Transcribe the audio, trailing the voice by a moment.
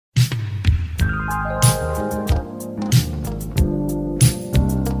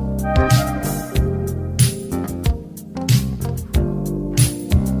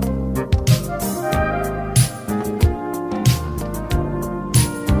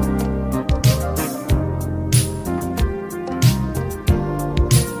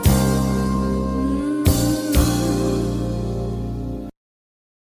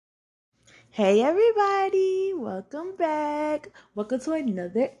Hey everybody, welcome back. Welcome to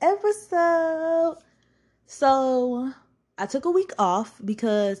another episode. So, I took a week off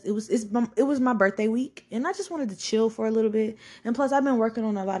because it was my birthday week and I just wanted to chill for a little bit. And plus I've been working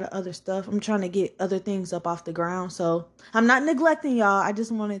on a lot of other stuff. I'm trying to get other things up off the ground. So, I'm not neglecting y'all. I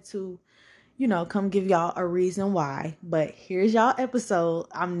just wanted to, come give y'all a reason why. But here's y'all episode.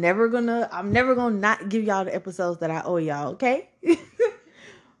 I'm never going to not give y'all the episodes that I owe y'all, okay?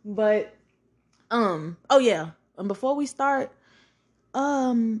 But oh yeah. And before we start,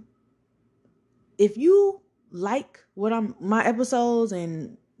 um, if you like my episodes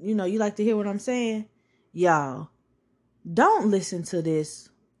and you like to hear what I'm saying, y'all, don't listen to this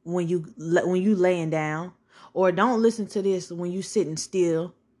when you laying down, or don't listen to this when you sitting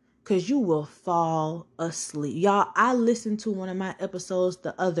still, cause you will fall asleep. Y'all, I listened to one of my episodes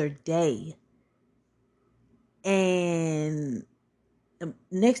the other day, and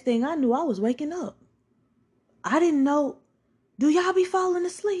next thing I knew, I was waking up. I didn't know. Do y'all be falling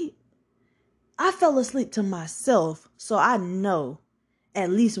asleep? I fell asleep to myself, so I know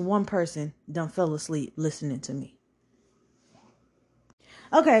at least one person done fell asleep listening to me.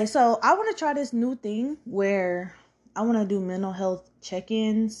 Okay, so I want to try this new thing where I want to do mental health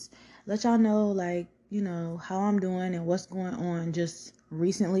check-ins, let y'all know, like, how I'm doing and what's going on just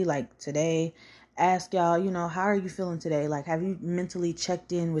recently, like today. Ask y'all, how are you feeling today? Like, have you mentally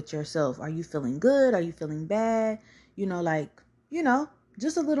checked in with yourself? Are you feeling good? Are you feeling bad? Like,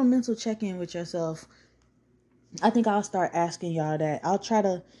 just a little mental check-in with yourself. I think I'll start asking y'all that. I'll try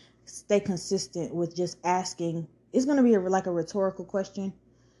to stay consistent with just asking. It's going to be like a rhetorical question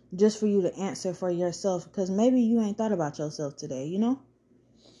just for you to answer for yourself, because maybe you ain't thought about yourself today,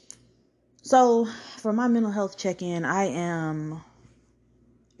 So for my mental health check-in, I am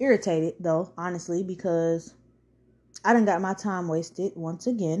irritated though, honestly, because I done got my time wasted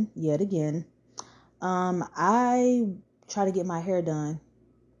yet again. I try to get my hair done.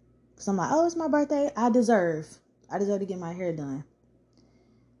 So I'm like, oh, it's my birthday. I deserve to get my hair done.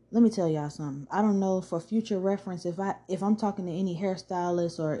 Let me tell y'all something. I don't know, for future reference, if I'm talking to any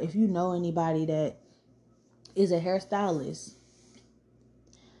hairstylist, or if you know anybody that is a hairstylist,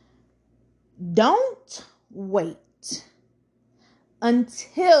 don't wait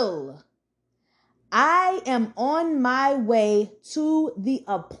until I am on my way to the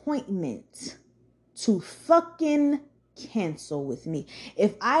appointment to fucking cancel with me.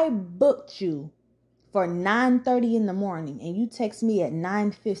 If I booked you for 9:30 in the morning and you text me at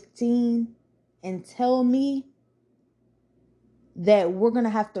 9:15 and tell me that we're going to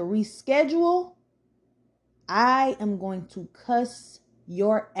have to reschedule, I am going to cuss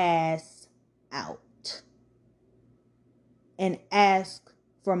your ass out and ask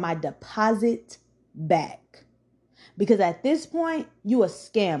for my deposit back. Because at this point, you a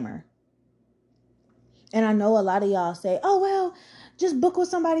scammer. And I know a lot of y'all say, oh, well, just book with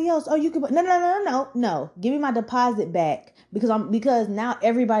somebody else. Oh, you could. No. Give me my deposit back, because now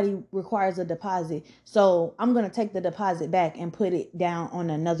everybody requires a deposit. So I'm going to take the deposit back and put it down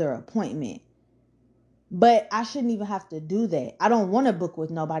on another appointment. But I shouldn't even have to do that. I don't want to book with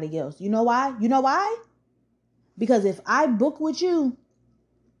nobody else. You know why? Because if I book with you,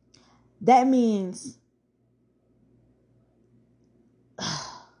 that means,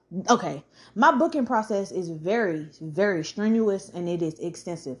 okay, my booking process is very, very strenuous and it is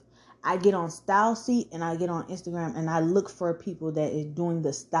extensive. I get on Style Seat and I get on Instagram and I look for people that is doing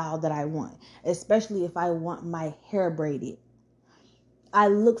the style that I want, especially if I want my hair braided. I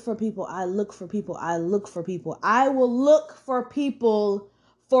look for people. I will look for people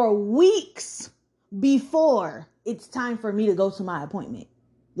for weeks before it's time for me to go to my appointment.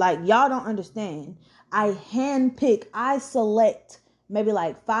 Like, y'all don't understand. I select maybe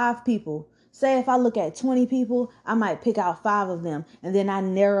like 5 people. Say if I look at 20 people, I might pick out 5 of them, and then I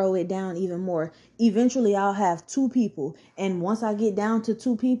narrow it down even more. Eventually, I'll have 2 people. And once I get down to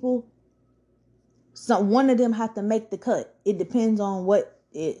 2 people, so one of them have to make the cut. It depends on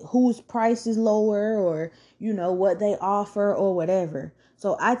whose price is lower, or what they offer or whatever.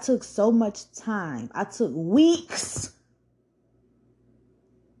 So I took so much time. I took weeks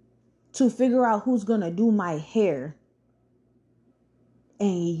to figure out who's gonna do my hair.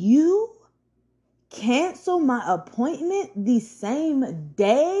 And you cancel my appointment the same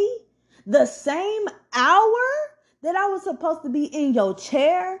day, the same hour that I was supposed to be in your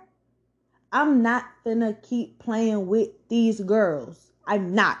chair. I'm not gonna keep playing with these girls.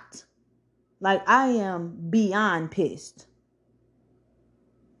 I'm not. Like, I am beyond pissed.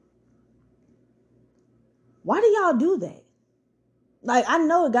 Why do y'all do that? Like, I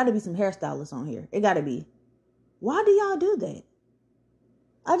know it gotta be some hairstylists on here. It gotta be. Why do y'all do that?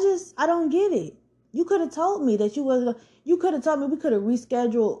 I don't get it. You could have told me that you could have told me we could have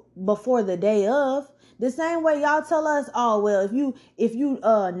rescheduled before the day of. The same way y'all tell us, oh well, if you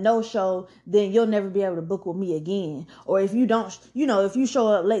no show, then you'll never be able to book with me again. Or if you don't, if you show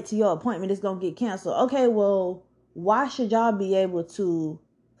up late to your appointment, it's gonna get canceled. Okay, well, why should y'all be able to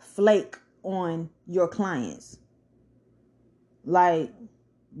flake on your clients? Like,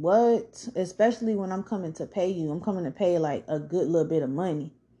 what? Especially when I'm coming to pay you. I'm coming to pay like a good little bit of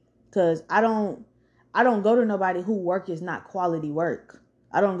money. Cause I don't go to nobody who work is not quality work.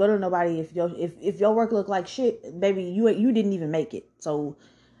 I don't go to nobody if your work look like shit, baby, you didn't even make it. So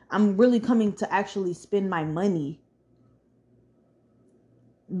I'm really coming to actually spend my money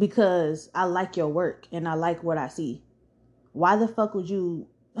because I like your work and I like what I see. Why the fuck would you?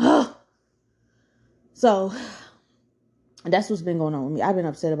 So that's what's been going on with me. I've been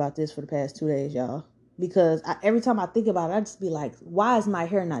upset about this for the past 2 days, y'all. Because every time I think about it, I just be like, why is my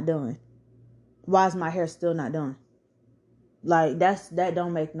hair not done? Why is my hair still not done? Like, that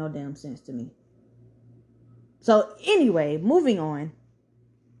don't make no damn sense to me. So anyway, moving on.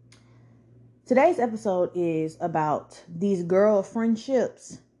 Today's episode is about these girl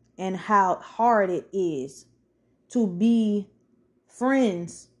friendships and how hard it is to be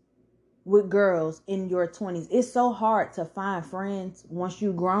friends with girls in your 20s. It's so hard to find friends once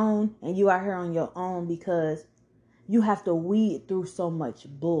you've grown and you out here on your own because you have to weed through so much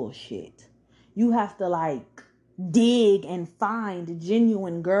bullshit. You have to like dig and find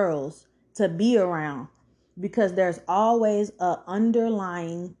genuine girls to be around because there's always a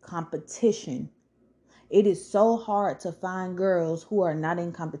underlying competition. It is so hard to find girls who are not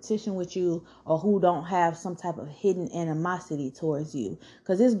in competition with you or who don't have some type of hidden animosity towards you.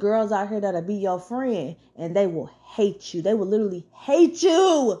 Because there's girls out here that'll be your friend and they will hate you. They will literally hate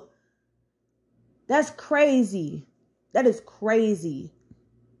you. That's crazy. That is crazy.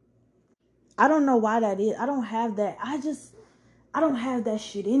 I don't know why that is. I don't have that. I don't have that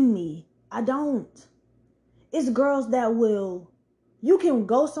shit in me. I don't. It's girls that will, you can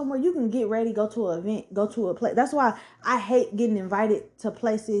go somewhere, you can get ready, go to an event, go to a place. That's why I hate getting invited to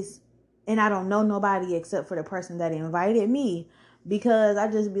places and I don't know nobody except for the person that invited me. Because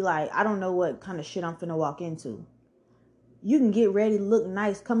I just be like, I don't know what kind of shit I'm finna walk into. You can get ready, look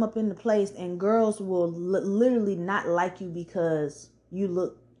nice, come up in the place, and girls will literally not like you because you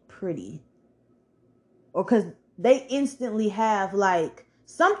look pretty. Or because they instantly have like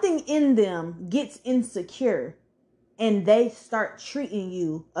something in them gets insecure and they start treating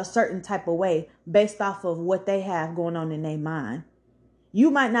you a certain type of way based off of what they have going on in their mind.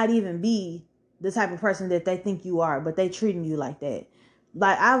 You might not even be the type of person that they think you are, but they treating you like that.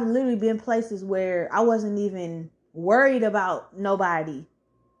 Like, I've literally been places where I wasn't even worried about nobody.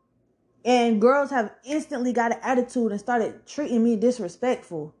 And girls have instantly got an attitude and started treating me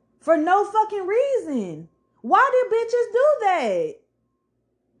disrespectful for no fucking reason. Why did bitches do that?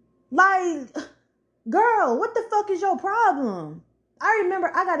 Like, girl, what the fuck is your problem? I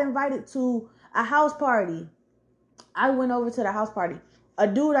remember I got invited to a house party. I went over to the house party. A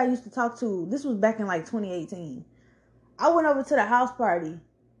dude I used to talk to, this was back in like 2018. I went over to the house party.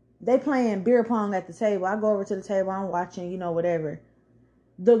 They playing beer pong at the table. I go over to the table. I'm watching, whatever.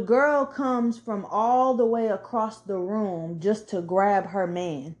 The girl comes from all the way across the room just to grab her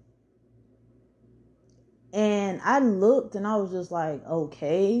man. And I looked and I was just like,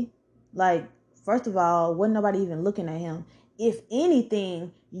 okay. Like, first of all, wasn't nobody even looking at him. If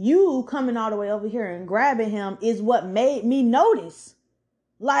anything, you coming all the way over here and grabbing him is what made me notice.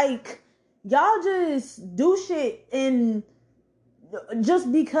 Like, y'all just do shit and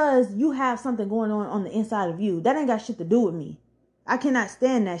just because you have something going on the inside of you, that ain't got shit to do with me. I cannot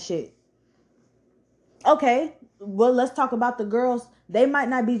stand that shit. Okay, well, let's talk about the girls. They might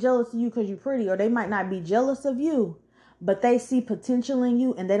not be jealous of you because you're pretty, or they might not be jealous of you, but they see potential in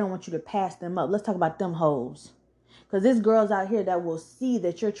you and they don't want you to pass them up. Let's talk about them hoes. Because there's girls out here that will see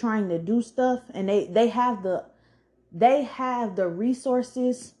that you're trying to do stuff and they have the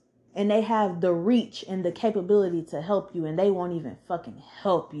resources and they have the reach and the capability to help you, and they won't even fucking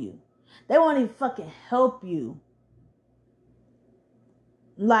help you. They won't even fucking help you.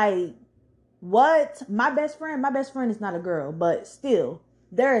 Like, what? My best friend is not a girl, but still,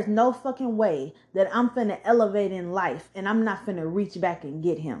 there is no fucking way that I'm finna elevate in life and I'm not finna reach back and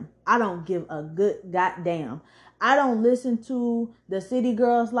get him. I don't give a good goddamn. I don't listen to the city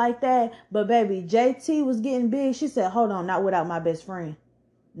girls like that, but baby, JT was getting big. She said, hold on, not without my best friend.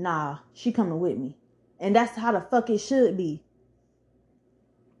 Nah, she coming with me. And that's how the fuck it should be.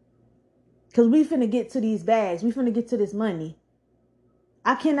 Cause we finna get to these bags. We finna get to this money.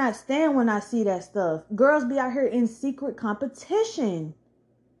 I cannot stand when I see that stuff. Girls be out here in secret competition.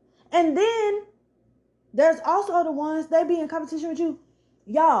 And then there's also the ones, they be in competition with you.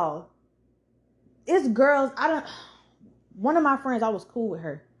 Y'all, it's girls. One of my friends, I was cool with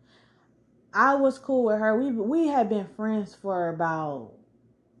her. We had been friends for about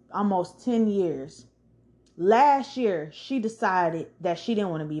almost 10 years. Last year, she decided that she didn't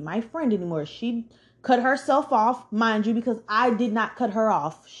want to be my friend anymore. She cut herself off, mind you, because I did not cut her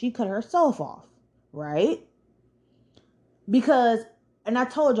off. She cut herself off, right? Because, and I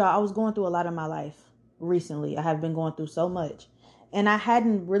told y'all I was going through a lot in my life recently. I have been going through so much. And I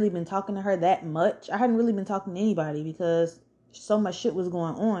hadn't really been talking to her that much. I hadn't really been talking to anybody because so much shit was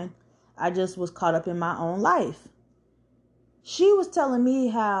going on. I just was caught up in my own life. She was telling me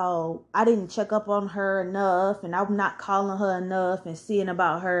how I didn't check up on her enough and I'm not calling her enough and seeing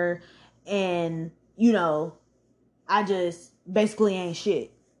about her. And, you know, I just basically ain't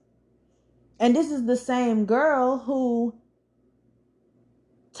shit. And this is the same girl who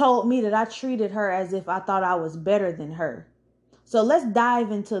told me that I treated her as if I thought I was better than her. So let's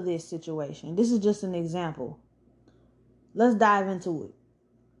dive into this situation. This is just an example. Let's dive into it.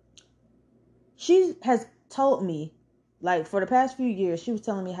 She has told me, like, for the past few years, she was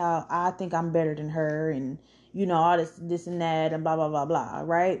telling me how I think I'm better than her and, you know, all this and that and blah, blah, blah, blah,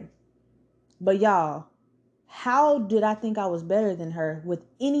 right? But y'all, how did I think I was better than her with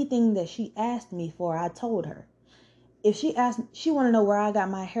anything that she asked me for? I told her. If she asked, she want to know where I got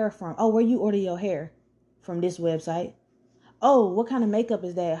my hair from. Oh, where you order your hair? From this website. Oh, what kind of makeup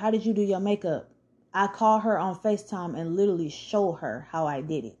is that? How did you do your makeup? I call her on FaceTime and literally show her how I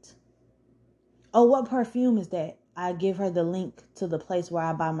did it. Oh, what perfume is that? I give her the link to the place where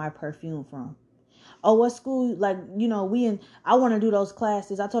I buy my perfume from. Oh, what school? Like, you know, I want to do those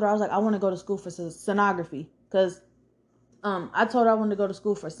classes. I told her, I was like, I want to go to school for sonography. Because I told her I wanted to go to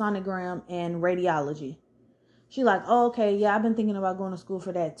school for sonogram and radiology. She like, oh, okay, yeah, I've been thinking about going to school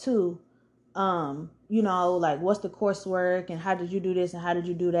for that too. You know, like, what's the coursework and how did you do this and how did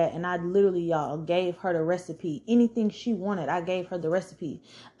you do that? And I literally, y'all, gave her the recipe. Anything she wanted, I gave her the recipe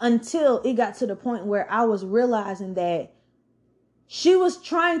until it got to the point where I was realizing that she was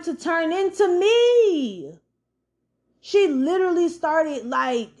trying to turn into me. She literally started,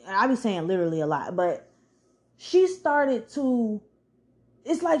 like, I be saying literally a lot, but she started to,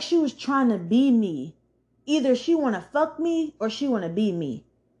 it's like she was trying to be me. Either she want to fuck me or she want to be me.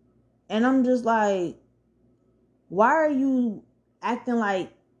 And I'm just like, why are you acting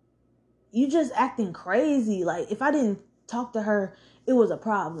like, you just acting crazy? Like, if I didn't talk to her, it was a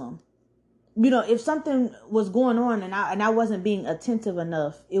problem. You know, if something was going on and I wasn't being attentive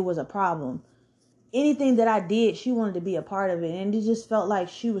enough, it was a problem. Anything that I did, she wanted to be a part of it. And it just felt like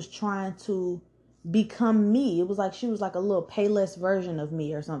she was trying to become me. It was like she was like a little Payless version of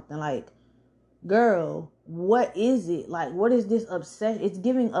me or something. Like, girl, what is it? Like, what is this obsession? It's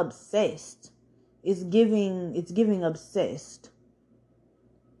giving obsessed. It's giving obsessed.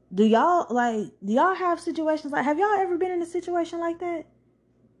 Do y'all have situations like, have y'all ever been in a situation like that?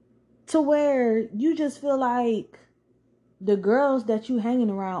 To where you just feel like the girls that you hanging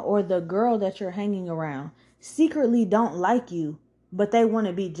around or the girl that you're hanging around secretly don't like you, but they want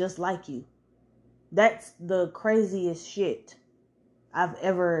to be just like you. That's the craziest shit I've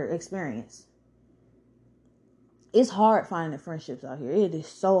ever experienced. It's hard finding friendships out here. It is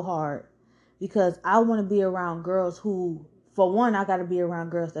so hard because I want to be around girls who, for one, I got to be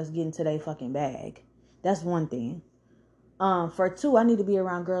around girls that's getting to their fucking bag. That's one thing. For two, I need to be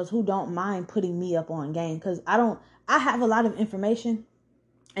around girls who don't mind putting me up on game because I have a lot of information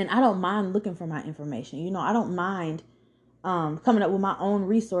and I don't mind looking for my information. You know, I don't mind coming up with my own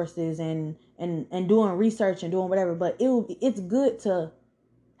resources and doing research and doing whatever, but it's good to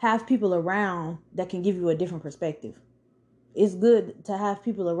have people around that can give you a different perspective. It's good to have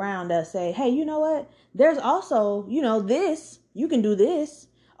people around that say, hey, you know what? There's also, you know, this, you can do this.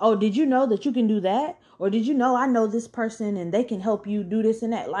 Oh, did you know that you can do that? Or did you know I know this person and they can help you do this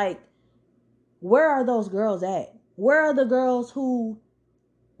and that? Like, where are those girls at? Where are the girls who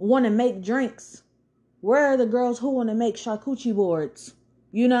want to make drinks? Where are the girls who want to make charcuterie boards?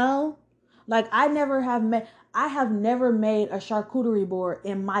 You know? Like, I have never made a charcuterie board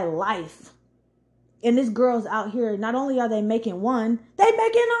in my life. And these girls out here, not only are they making one, they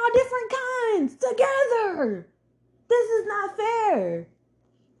making all different kinds together. This is not fair.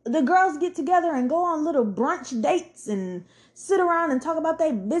 The girls get together and go on little brunch dates and sit around and talk about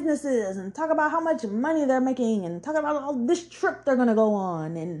their businesses and talk about how much money they're making and talk about all this trip they're going to go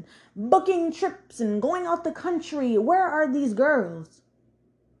on and booking trips and going out the country. Where are these girls?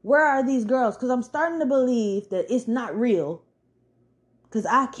 Where are these girls? Because I'm starting to believe that it's not real. Because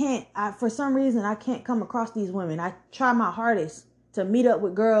for some reason, I can't come across these women. I try my hardest to meet up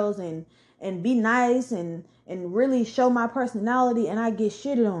with girls and be nice and really show my personality, and I get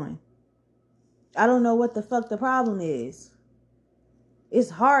shitted on. I don't know what the fuck the problem is. It's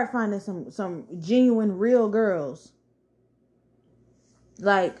hard finding some genuine real girls.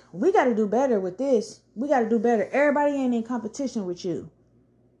 Like, we got to do better with this. We got to do better. Everybody ain't in competition with you.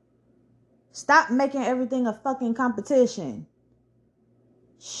 Stop making everything a fucking competition.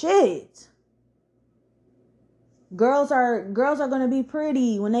 Shit. Girls are going to be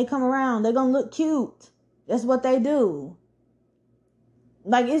pretty when they come around. They're going to look cute. That's what they do.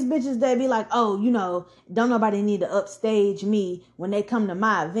 Like, it's bitches that be like, oh, you know, don't nobody need to upstage me when they come to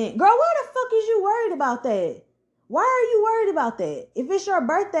my event. Girl, why the fuck is you worried about that? Why are you worried about that? If it's your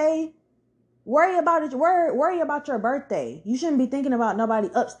birthday, worry about it. Worry about your birthday. You shouldn't be thinking about nobody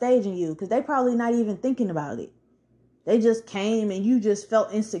upstaging you, because they probably not even thinking about it. They just came and you just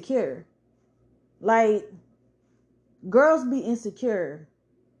felt insecure. Like, girls be insecure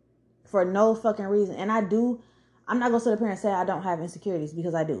for no fucking reason. And I'm not going to sit up here and say I don't have insecurities,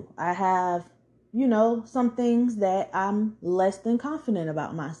 because I do. I have, you know, some things that I'm less than confident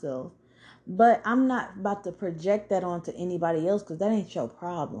about myself. But I'm not about to project that onto anybody else, because that ain't your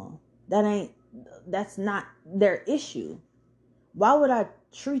problem. That's not their issue. Why would I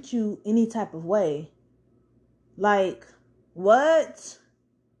treat you any type of way? Like, what?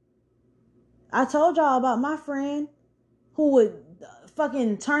 I told y'all about my friend who would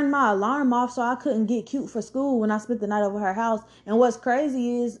fucking turn my alarm off so I couldn't get cute for school when I spent the night over her house. And what's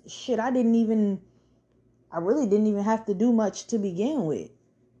crazy is, shit, I really didn't even have to do much to begin with.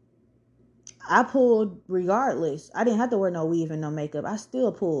 I pulled regardless. I didn't have to wear no weave and no makeup. I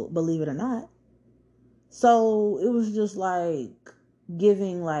still pulled, believe it or not. So it was just like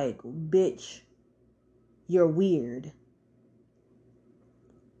giving like, bitch, you're weird.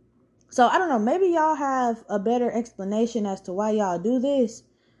 So I don't know, maybe y'all have a better explanation as to why y'all do this,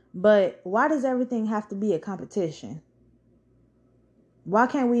 but why does everything have to be a competition? Why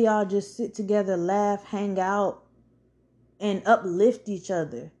can't we all just sit together, laugh, hang out, and uplift each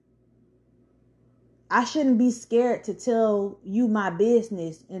other? I shouldn't be scared to tell you my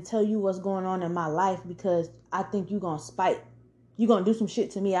business and tell you what's going on in my life, because I think you're going to spite. You're going to do some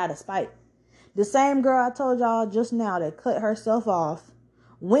shit to me out of spite. The same girl I told y'all just now that cut herself off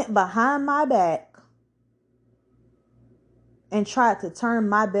went behind my back and tried to turn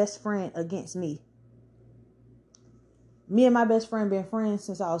my best friend against me. Me and my best friend been friends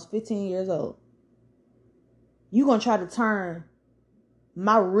since I was 15 years old. You gonna try to turn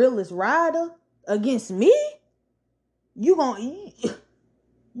my realest rider against me? You gonna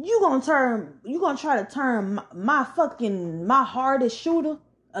try to turn my hardest shooter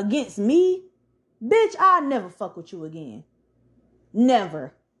against me? Bitch, I'll never fuck with you again.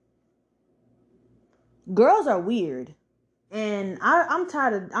 Never. Girls are weird. And I'm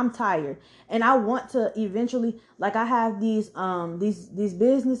tired. And I want to eventually, like, I have these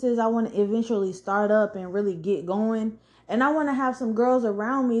businesses I want to eventually start up and really get going. And I want to have some girls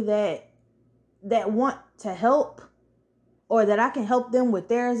around me that want to help, or that I can help them with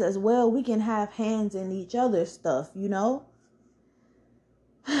theirs as well. We can have hands in each other's stuff, you know?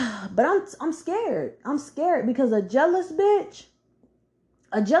 But I'm scared. I'm scared because a jealous bitch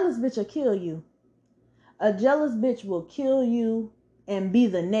will kill you. A jealous bitch will kill you and be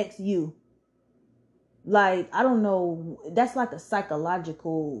the next you. Like, I don't know. That's like a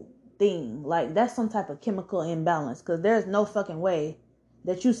psychological thing. Like, that's some type of chemical imbalance. Because there's no fucking way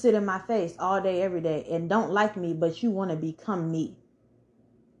that you sit in my face all day, every day, and don't like me, but you want to become me.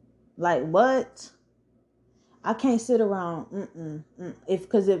 Like, what? I can't sit around. If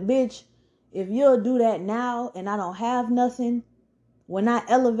you'll do that now and I don't have nothing, when I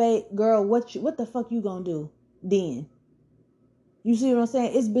elevate, girl, what the fuck you gonna do then? You see what I'm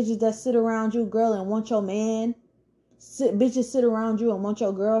saying? It's bitches that sit around you, girl, and want your man. Bitches sit around you and want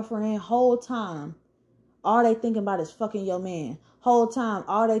your girlfriend. Whole time, all they thinking about is fucking your man. Whole time,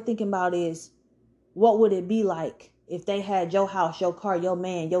 all they thinking about is, what would it be like if they had your house, your car, your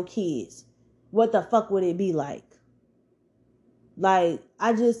man, your kids? What the fuck would it be like? Like,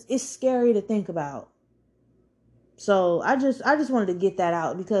 it's scary to think about. So I just wanted to get that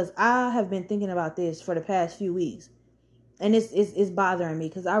out, because I have been thinking about this for the past few weeks, and it's bothering me,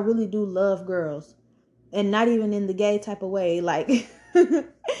 because I really do love girls, and not even in the gay type of way. Like,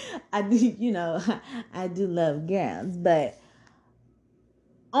 I do love girls, but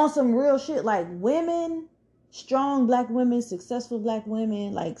on some real shit, like women, strong black women, successful black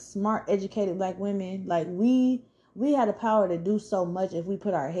women, like smart, educated black women, like we had the power to do so much if we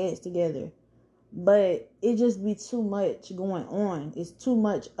put our heads together. But it just be too much going on. It's too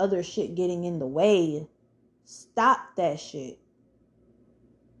much other shit getting in the way. Stop that shit.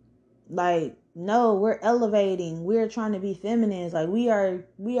 Like, no, we're elevating. We're trying to be feminines. Like, we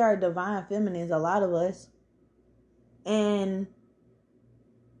are divine feminines, a lot of us. And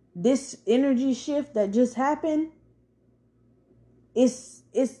this energy shift that just happened, it's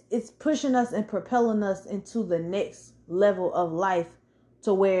pushing us and propelling us into the next level of life,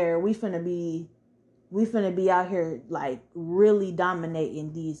 to where we finna be out here like really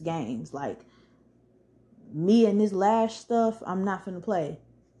dominating these games. Like, me and this lash stuff, I'm not finna play.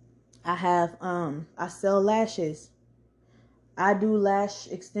 I sell lashes. I do lash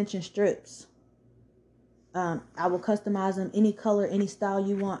extension strips. I will customize them any color, any style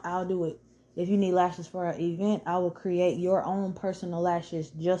you want. I'll do it. If you need lashes for an event, I will create your own personal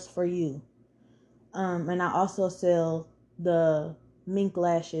lashes just for you. And I also sell the mink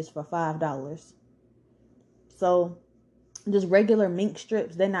lashes for $5. So just regular mink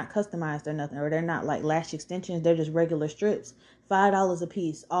strips, they're not customized or nothing, or they're not like lash extensions. They're just regular strips. $5 a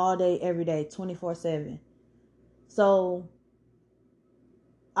piece, all day, every day, 24/7. So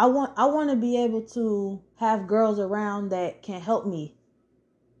I want to be able to have girls around that can help me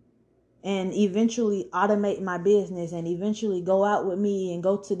and eventually automate my business, and eventually go out with me and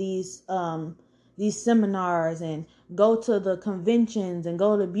go to these seminars and go to the conventions and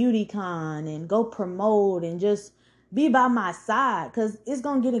go to BeautyCon and go promote and just be by my side, because it's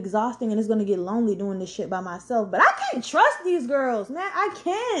going to get exhausting and it's going to get lonely doing this shit by myself. But I can't trust these girls, man. I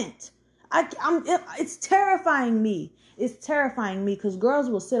can't. It's terrifying me. It's terrifying me because girls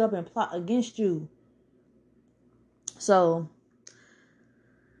will sit up and plot against you. So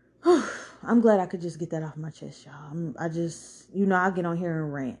I'm glad I could just get that off my chest, y'all. I get on here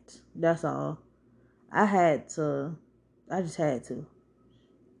and rant. That's all. I just had to.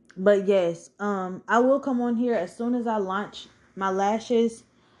 But yes, I will come on here as soon as I launch my lashes.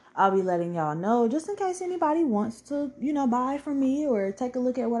 I'll be letting y'all know, just in case anybody wants to, buy from me or take a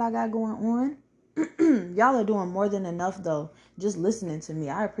look at what I got going on. Y'all are doing more than enough, though, just listening to me.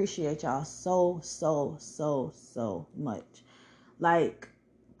 I appreciate y'all so, so, so, so much. Like,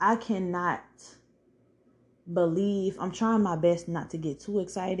 I cannot believe, I'm trying my best not to get too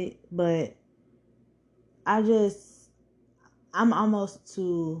excited, but I'm almost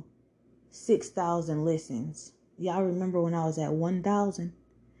to 6,000 listens. Y'all remember when I was at 1,000?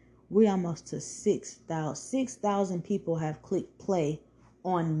 We almost to 6,000. 6,000 people have clicked play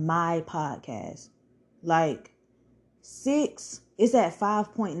on my podcast. Like, it's at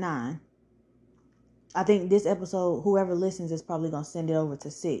 5.9. I think this episode, whoever listens is probably going to send it over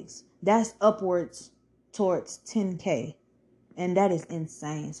to 6. That's upwards towards 10K. And that is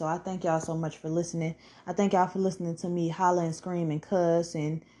insane. So I thank y'all so much for listening. I thank y'all for listening to me holler and scream and cuss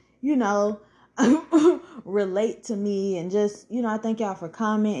and, relate to me. And just, I thank y'all for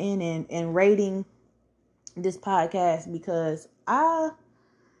commenting and rating this podcast, because I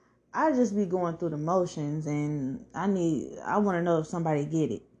just be going through the motions, and I want to know if somebody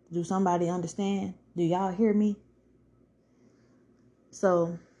get it. Do somebody understand? Do y'all hear me?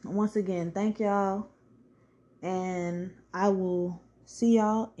 So once again, thank y'all. And I will see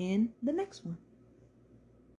y'all in the next one.